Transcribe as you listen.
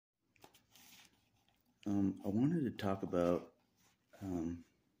I wanted to talk about um,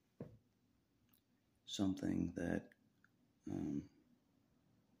 something that um,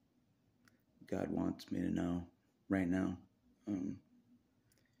 God wants me to know right now, um,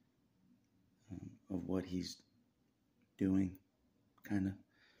 of what He's doing, kind of.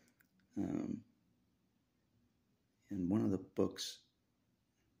 Um, and one of the books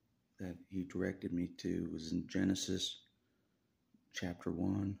that He directed me to was in Genesis chapter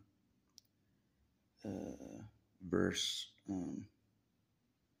 1, verse 4.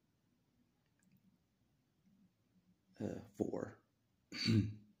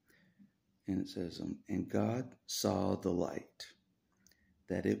 And it says, and God saw the light,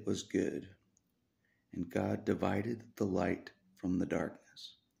 that it was good, and God divided the light from the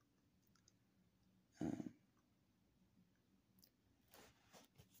darkness.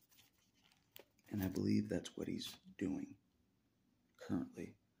 And I believe that's what He's doing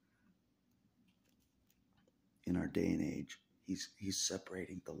currently in our day and age. He's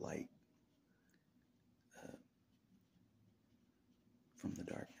separating the light from the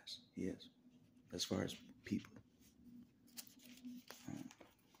darkness. He is, as far as people.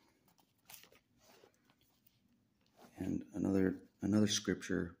 And another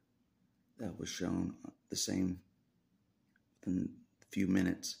scripture that was shown the same within a few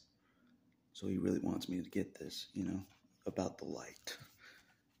minutes. So He really wants me to get this, about the light.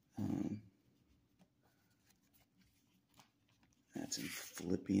 That's in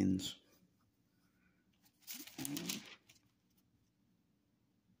Phillipians.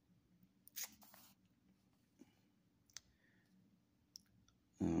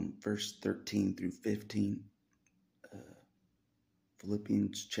 Verse 13 through 15.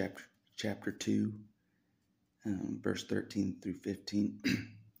 Philippians chapter 2, verse 13 through 15.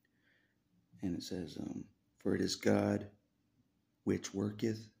 And it says, for it is God which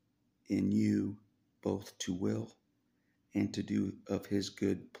worketh in you both to will and to do of His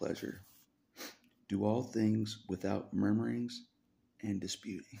good pleasure. Do all things without murmurings and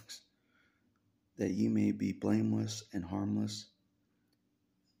disputings, that ye may be blameless and harmless,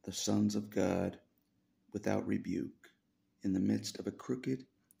 the sons of God, without rebuke, in the midst of a crooked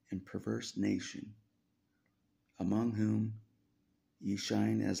and perverse nation, among whom ye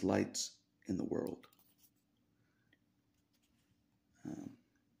shine as lights in the world.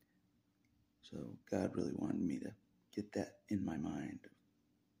 So God really wanted me to get that in my mind.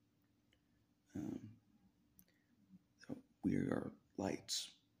 So we are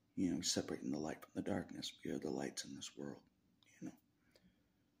lights, separating the light from the darkness. We are the lights in this world,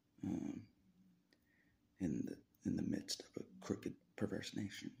 in the midst of a crooked, perverse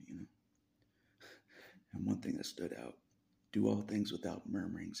nation, And one thing that stood out: do all things without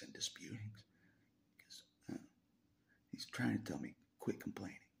murmurings and disputings, because He's trying to tell me quit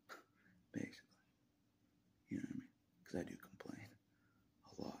complaining, basically. You know what I mean? Because I do complain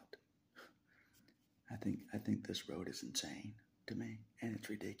a lot. I think this road is insane to me, and it's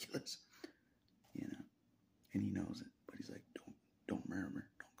ridiculous, and He knows it, but He's like, don't murmur,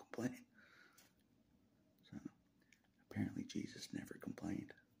 don't complain. So apparently Jesus never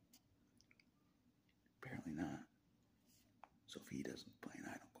complained. Apparently not. So if He doesn't complain,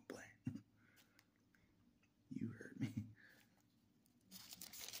 I don't complain. You heard me.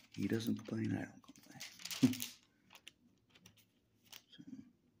 He doesn't complain, I don't complain.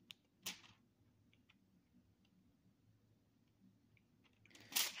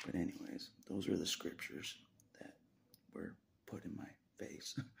 But anyways, those are the scriptures that were put in my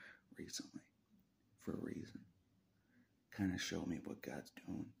face recently for a reason. Kind of show me what God's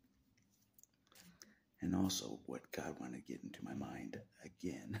doing. And also what God wanted to get into my mind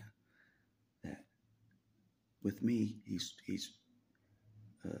again. That with me, He's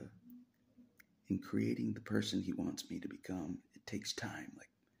in creating the person He wants me to become. It takes time,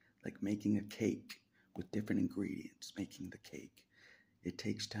 like making a cake with different ingredients, making the cake. It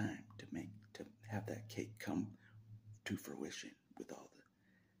takes time to have that cake come to fruition with all the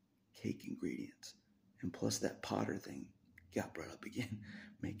cake ingredients. And plus that potter thing got brought up again.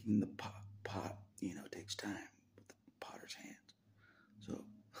 Making the pot, takes time with the potter's hands. So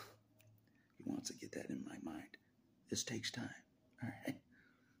He wants to get that in my mind. This takes time, all right,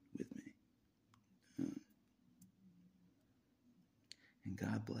 with me. And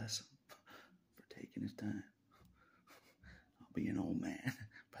God bless Him for taking His time. I'll be an old man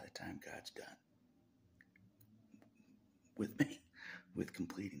by the time God's done with me, with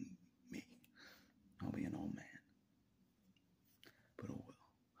completing me. I'll be an old man. But oh well,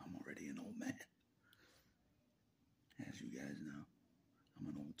 I'm already an old man. As you guys know, I'm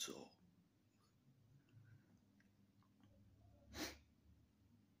an old soul.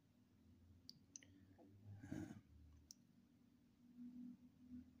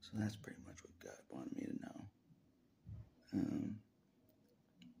 So that's pretty much what God wanted me to know.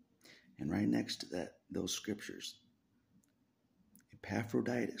 And right next to that, those scriptures,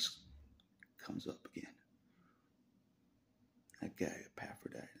 Epaphroditus comes up again. That guy,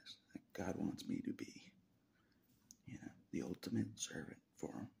 Epaphroditus. God wants me to be, the ultimate servant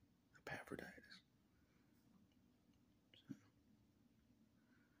for him, Epaphroditus. So,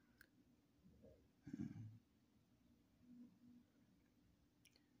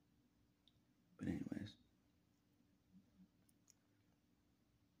 but anyways,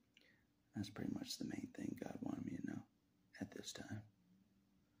 that's pretty much the main thing God wanted me to know at this time.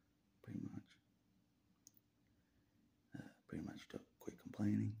 Pretty much to quit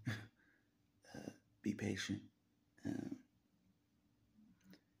complaining, be patient,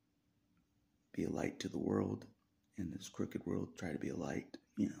 be a light to the world. In this crooked world, try to be a light,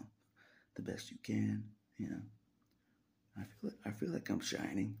 the best you can, I feel like I'm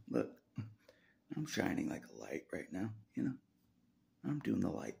shining. Look, I'm shining like a light right now, I'm doing the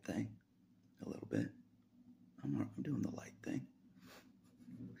light thing a little bit. I'm doing the light thing.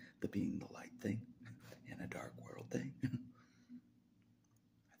 The being the light thing in a dark world thing. I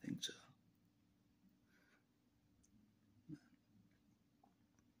think so.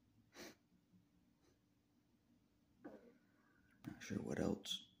 Not sure what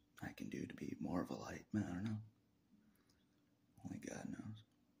else I can do to be more of a light. I don't know. Only God knows.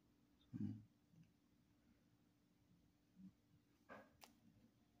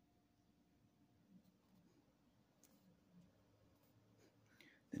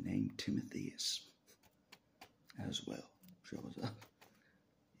 The name Timotheus as well shows up.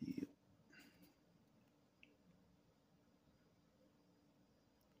 Yep.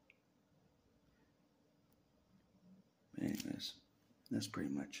 But anyways, that's pretty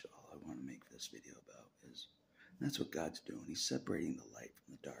much all I want to make this video about. That's what God's doing. He's separating the light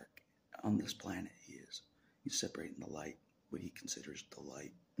from the dark. On this planet, He's separating the light, what He considers the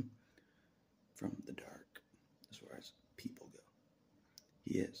light, from the dark, as far as people go.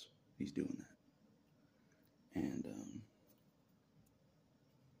 He's doing that. And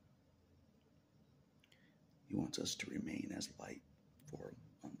He wants us to remain as light for Him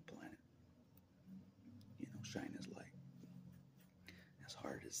on the planet. Shine as light. As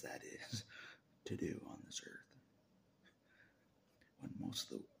hard as that is to do on this earth. When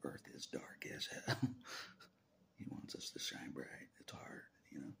most of the earth is dark as hell. He wants us to shine bright. It's hard,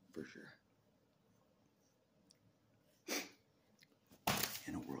 for sure.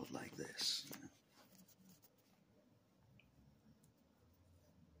 In a world like this,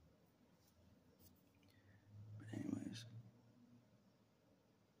 But anyways.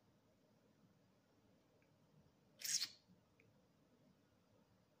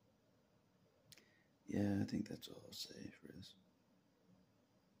 Yeah, I think that's all I'll say for this.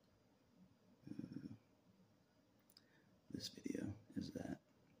 This video is that.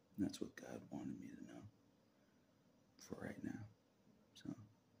 And that's what God wanted me to know for right now. So,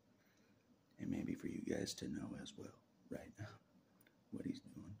 and maybe for you guys to know as well right now what He's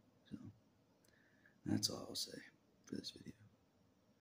doing. So, that's all I'll say for this video.